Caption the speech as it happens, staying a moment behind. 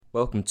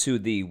Welcome to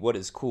the What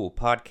is Cool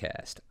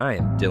podcast. I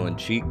am Dylan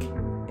Cheek,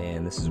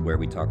 and this is where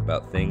we talk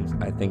about things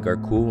I think are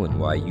cool and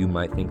why you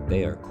might think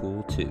they are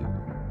cool too.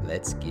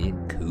 Let's get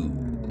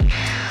cool.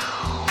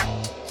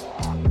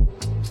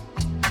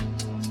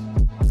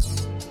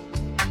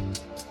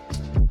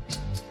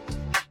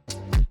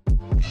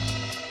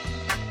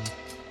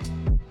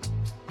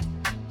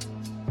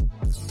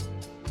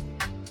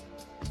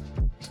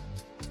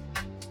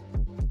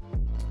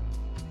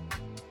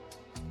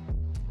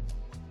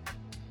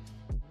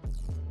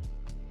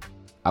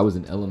 I was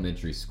in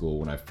elementary school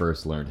when I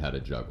first learned how to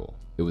juggle.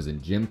 It was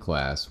in gym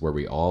class where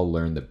we all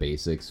learned the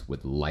basics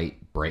with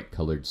light,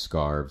 bright-colored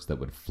scarves that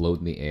would float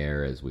in the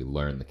air as we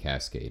learned the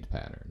cascade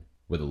pattern.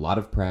 With a lot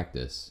of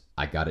practice,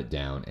 I got it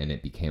down and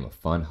it became a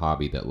fun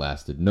hobby that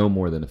lasted no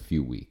more than a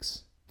few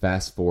weeks.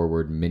 Fast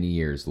forward many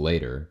years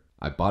later,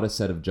 I bought a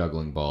set of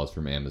juggling balls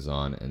from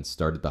Amazon and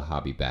started the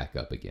hobby back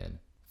up again.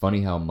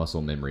 Funny how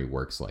muscle memory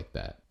works like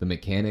that. The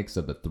mechanics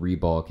of the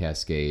 3-ball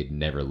cascade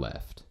never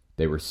left.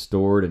 They were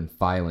stored in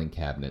filing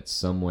cabinets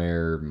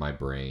somewhere in my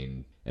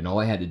brain, and all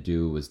I had to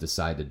do was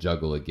decide to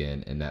juggle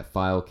again, and that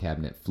file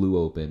cabinet flew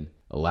open,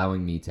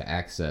 allowing me to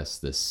access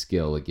this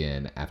skill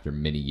again after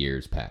many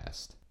years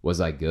passed. Was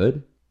I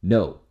good?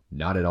 No,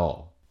 not at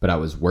all. But I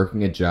was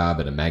working a job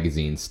at a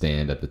magazine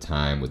stand at the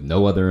time with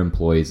no other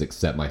employees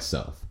except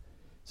myself,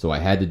 so I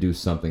had to do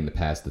something to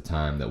pass the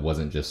time that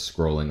wasn't just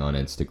scrolling on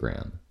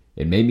Instagram.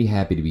 It made me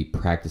happy to be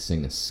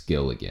practicing a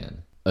skill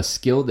again. A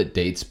skill that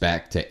dates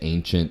back to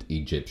ancient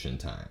Egyptian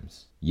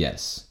times.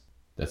 Yes,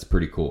 that's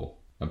pretty cool.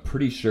 I'm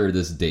pretty sure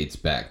this dates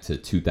back to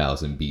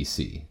 2000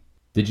 BC.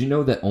 Did you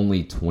know that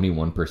only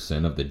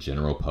 21% of the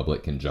general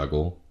public can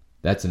juggle?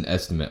 That's an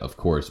estimate, of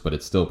course, but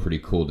it's still pretty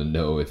cool to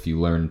know if you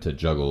learn to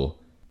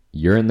juggle,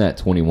 you're in that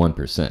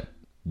 21%.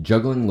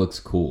 Juggling looks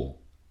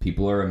cool.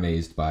 People are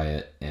amazed by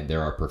it, and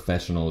there are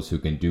professionals who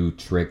can do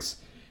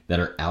tricks that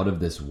are out of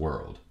this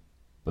world.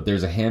 But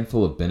there's a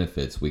handful of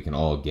benefits we can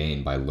all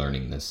gain by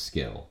learning this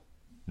skill.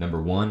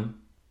 Number 1,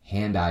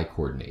 hand-eye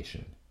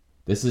coordination.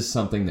 This is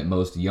something that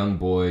most young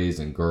boys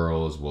and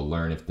girls will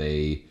learn if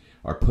they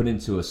are put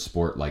into a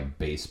sport like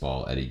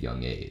baseball at a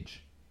young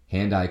age.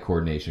 Hand-eye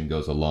coordination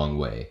goes a long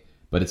way,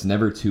 but it's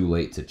never too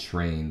late to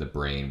train the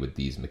brain with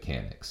these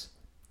mechanics.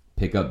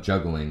 Pick up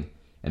juggling,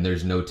 and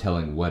there's no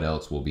telling what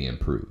else will be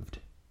improved.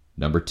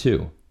 Number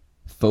 2,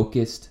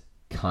 focused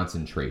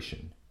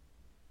concentration.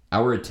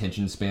 Our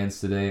attention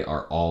spans today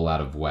are all out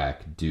of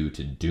whack due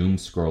to doom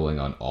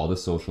scrolling on all the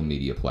social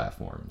media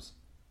platforms.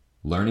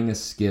 Learning a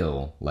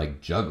skill like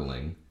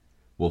juggling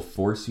will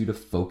force you to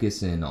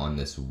focus in on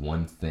this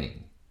one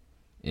thing.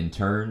 In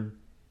turn,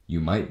 you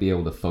might be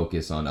able to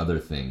focus on other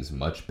things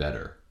much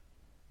better.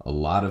 A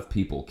lot of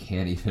people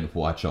can't even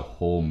watch a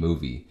whole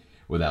movie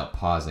without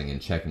pausing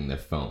and checking their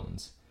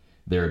phones.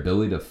 Their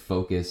ability to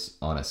focus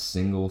on a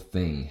single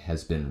thing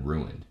has been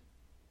ruined.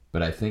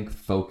 But I think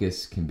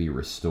focus can be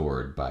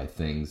restored by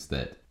things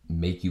that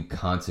make you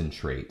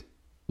concentrate,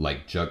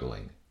 like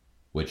juggling,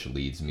 which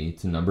leads me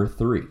to number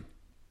 3,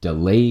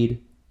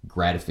 delayed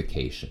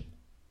gratification.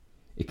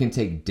 It can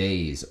take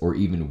days or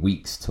even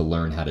weeks to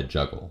learn how to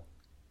juggle.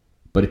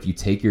 But if you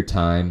take your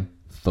time,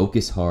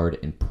 focus hard,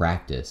 and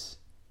practice,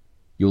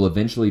 you'll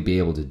eventually be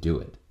able to do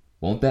it.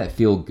 Won't that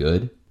feel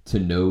good to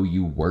know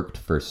you worked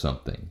for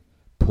something,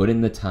 put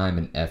in the time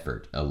and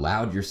effort,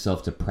 allowed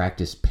yourself to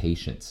practice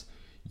patience,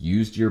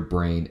 used your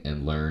brain,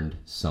 and learned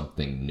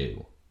something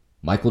new?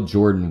 Michael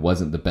Jordan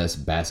wasn't the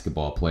best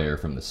basketball player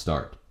from the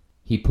start.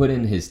 He put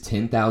in his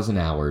 10,000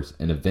 hours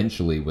and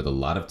eventually, with a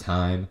lot of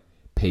time,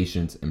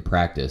 patience, and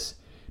practice,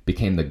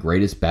 became the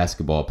greatest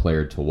basketball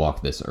player to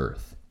walk this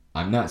earth.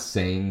 I'm not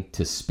saying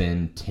to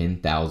spend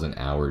 10,000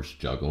 hours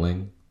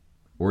juggling,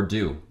 or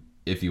do,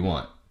 if you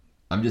want.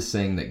 I'm just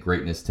saying that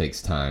greatness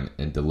takes time,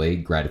 and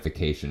delayed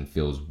gratification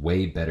feels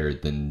way better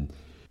than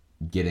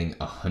getting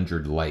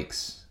 100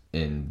 likes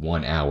in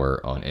 1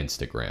 hour on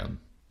Instagram.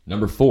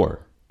 Number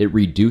 4, it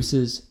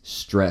reduces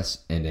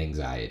stress and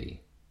anxiety.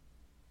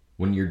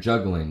 When you're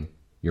juggling,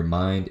 your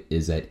mind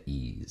is at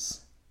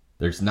ease.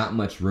 There's not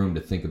much room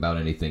to think about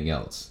anything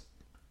else.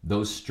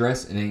 Those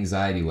stress and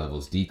anxiety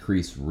levels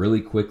decrease really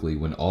quickly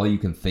when all you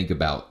can think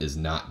about is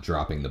not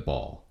dropping the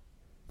ball.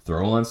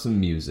 Throw on some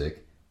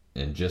music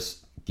and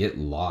just get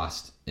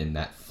lost in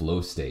that flow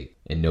state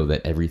and know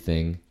that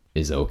everything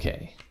is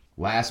okay.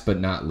 Last but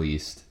not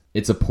least,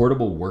 it's a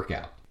portable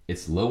workout.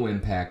 It's low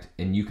impact,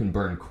 and you can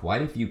burn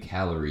quite a few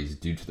calories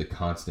due to the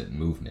constant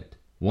movement.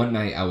 One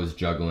night I was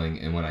juggling,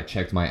 and when I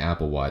checked my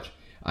Apple Watch,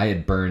 I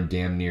had burned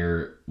damn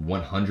near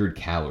 100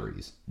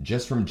 calories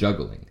just from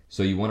juggling.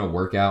 So you want to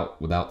work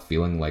out without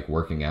feeling like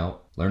working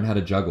out? Learn how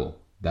to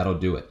juggle. That'll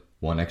do it.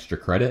 Want extra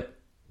credit?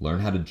 Learn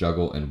how to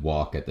juggle and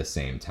walk at the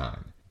same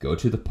time. Go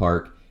to the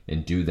park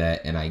and do that,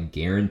 and I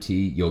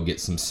guarantee you'll get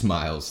some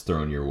smiles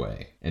thrown your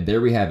way. And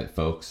there we have it,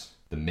 folks.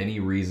 The many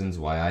reasons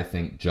why I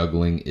think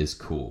juggling is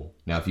cool.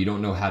 Now, if you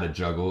don't know how to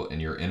juggle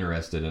and you're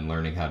interested in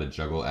learning how to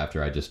juggle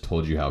after I just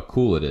told you how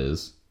cool it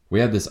is, we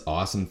have this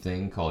awesome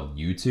thing called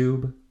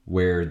YouTube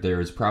where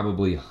there's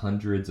probably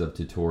hundreds of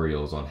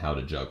tutorials on how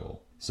to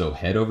juggle. So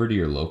head over to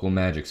your local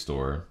magic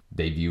store.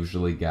 They've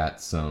usually got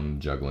some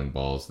juggling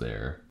balls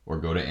there. Or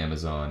go to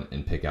Amazon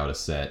and pick out a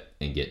set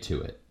and get to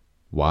it.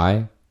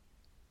 Why?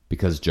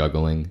 Because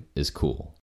juggling is cool.